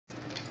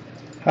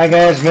Hi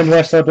guys,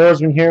 Midwest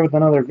Outdoorsman here with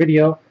another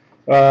video.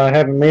 I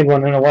haven't made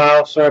one in a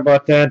while. Sorry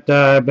about that.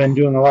 I've been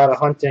doing a lot of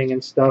hunting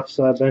and stuff,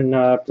 so I've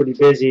been pretty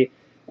busy.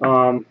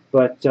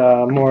 But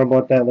more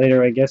about that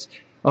later, I guess.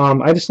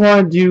 I just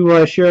wanted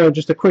to share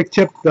just a quick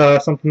tip,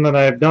 something that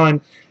I've done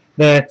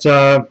that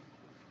I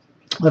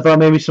thought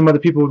maybe some other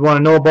people would want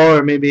to know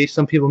about, or maybe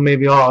some people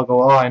maybe all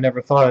go, "Oh, I never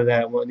thought of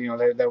that." Well,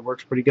 that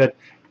works pretty good.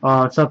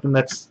 Something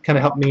that's kind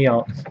of helped me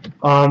out.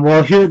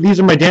 Well, these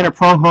are my Danner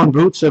pronghorn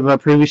boots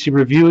I've previously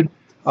reviewed.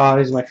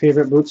 These are my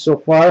favorite boots so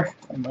far.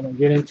 I'm going to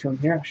get into them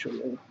here. I'll show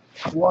you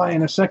why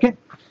in a second.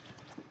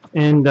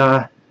 And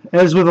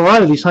as with a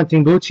lot of these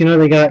hunting boots,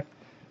 they got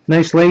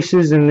nice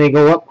laces and they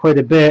go up quite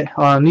a bit.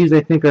 These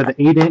I think are the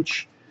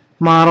 8-inch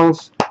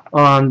models.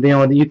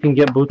 You can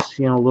get boots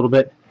a little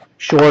bit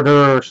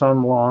shorter or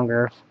some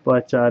longer,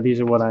 but these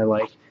are what I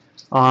like.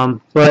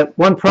 But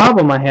one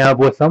problem I have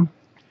with them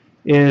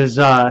is,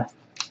 okay,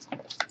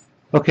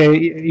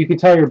 you can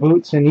tie your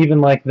boots and even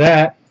like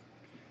that,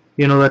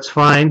 that's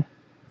fine.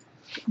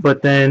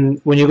 But then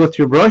when you go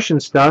through brush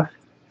and stuff,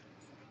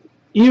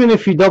 even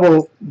if you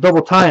double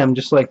tie them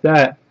just like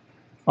that,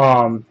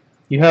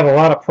 you have a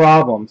lot of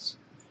problems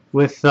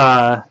with,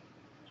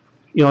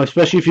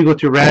 especially if you go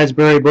through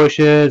raspberry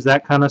bushes,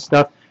 that kind of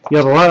stuff. You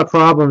have a lot of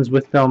problems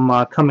with them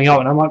coming out,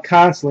 and I'm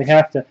constantly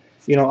have to,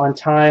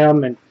 untie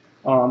them. And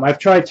I've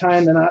tried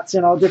tying the knots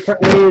in all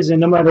different ways,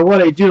 and no matter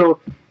what I do,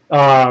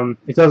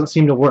 it doesn't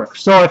seem to work.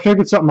 So I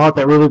figured something out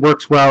that really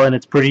works well, and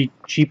it's pretty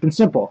cheap and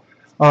simple.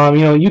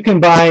 You can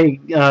buy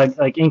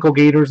like ankle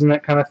gaiters and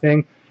that kind of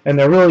thing, and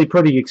they're really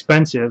pretty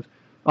expensive.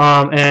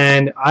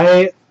 And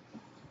I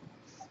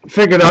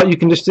figured out you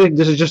can just take,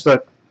 this is just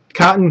a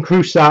cotton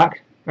crew sock,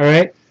 all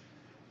right?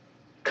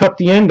 Cut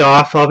the end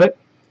off of it,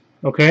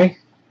 okay?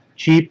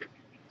 Cheap,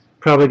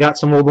 probably got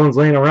some old ones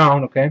laying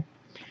around, okay?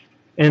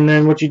 And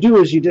then what you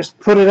do is you just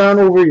put it on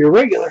over your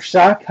regular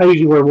sock. I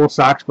usually wear wool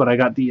socks, but I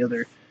got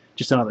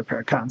just another pair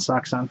of cotton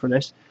socks on for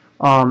this.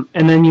 And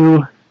then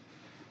you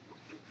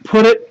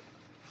put it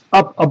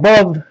up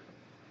above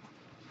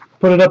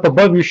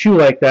your shoe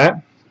like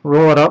that,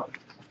 roll it up,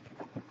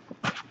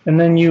 and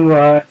then you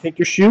take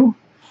your shoe,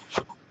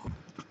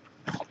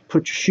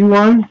 put your shoe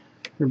on,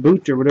 your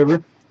boot or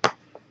whatever,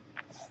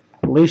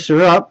 lace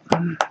her up,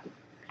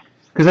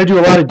 because I do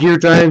a lot of deer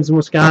drives in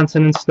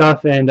Wisconsin and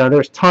stuff, and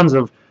there's tons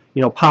of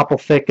popple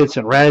thickets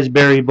and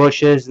raspberry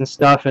bushes and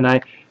stuff,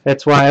 and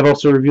that's why I've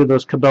also reviewed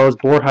those Cabela's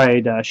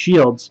boarhide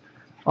shields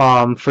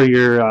for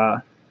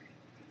your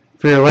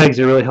legs.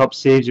 It really helps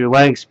save your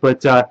legs,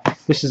 but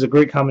this is a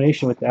great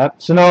combination with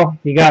that. So now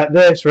you got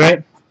this,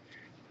 right?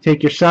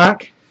 Take your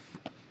sock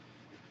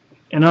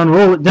and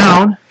unroll it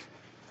down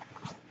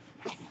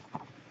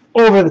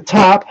over the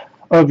top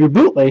of your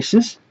boot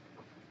laces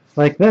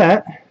like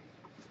that.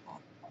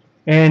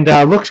 And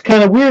looks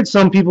kind of weird,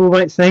 some people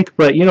might think,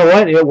 but you know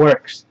what? It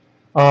works.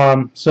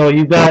 So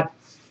you've got,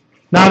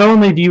 not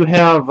only do you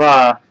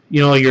have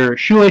your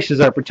shoelaces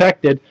are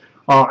protected.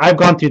 I've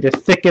gone through the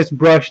thickest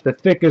brush, the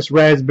thickest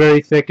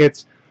raspberry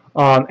thickets,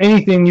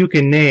 anything you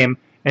can name,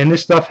 and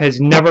this stuff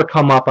has never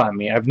come up on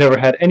me. I've never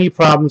had any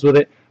problems with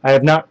it. I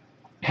have not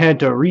had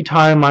to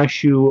retie my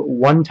shoe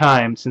one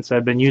time since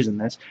I've been using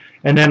this.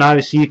 And then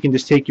obviously you can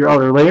just take your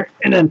outer layer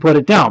and then put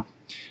it down.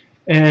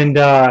 And,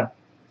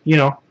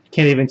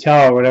 can't even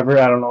tell or whatever.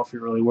 I don't know if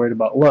you're really worried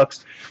about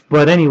looks.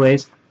 But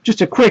anyways, just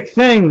a quick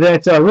thing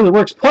that really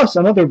works. Plus,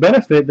 another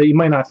benefit that you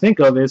might not think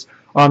of is,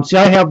 see,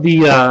 I have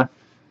the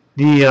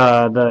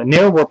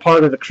narrower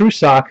part of the crew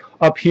sock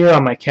up here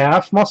on my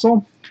calf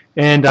muscle,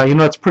 and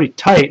it's pretty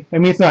tight. I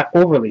mean, it's not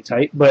overly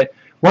tight, but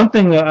one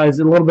thing that is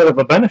a little bit of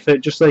a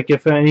benefit, just like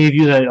if any of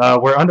you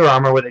that wear Under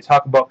Armour, where they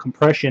talk about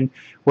compression,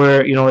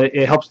 where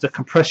it helps to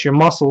compress your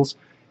muscles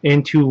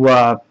into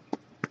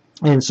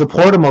and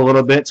support them a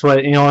little bit. So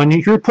and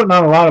if you're putting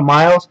on a lot of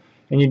miles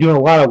and you're doing a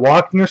lot of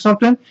walking or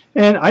something,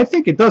 and I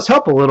think it does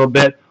help a little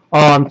bit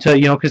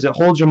because it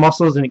holds your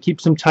muscles and it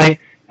keeps them tight,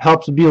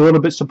 helps to be a little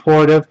bit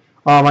supportive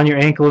on your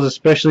ankles,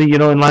 especially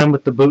in line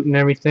with the boot and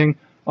everything.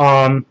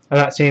 I'm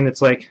not saying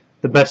it's like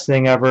the best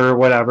thing ever or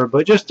whatever,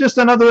 but just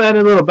another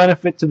added little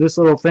benefit to this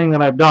little thing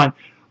that I've done,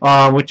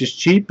 which is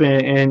cheap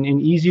and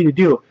easy to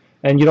do,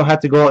 and you don't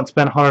have to go out and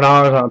spend $100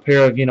 on a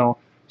pair of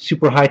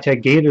super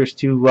high-tech gaiters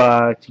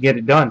to get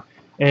it done.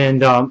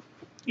 And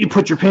you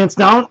put your pants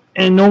down,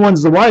 and no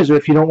one's the wiser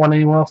if you don't want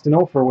anyone else to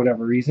know for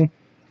whatever reason.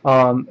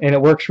 And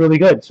it works really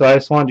good. So I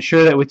just wanted to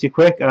share that with you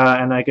quick.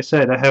 And like I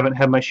said, I haven't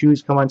had my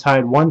shoes come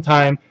untied one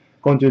time,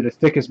 going through the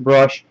thickest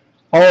brush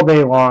all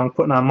day long,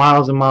 putting on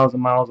miles and miles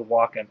and miles of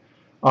walking.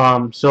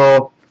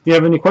 So if you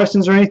have any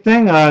questions or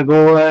anything,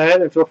 go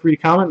ahead and feel free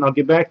to comment, and I'll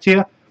get back to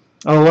you.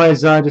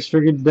 Otherwise, I just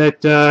figured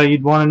that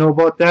you'd want to know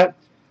about that.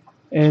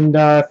 And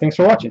thanks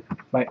for watching.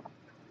 Bye.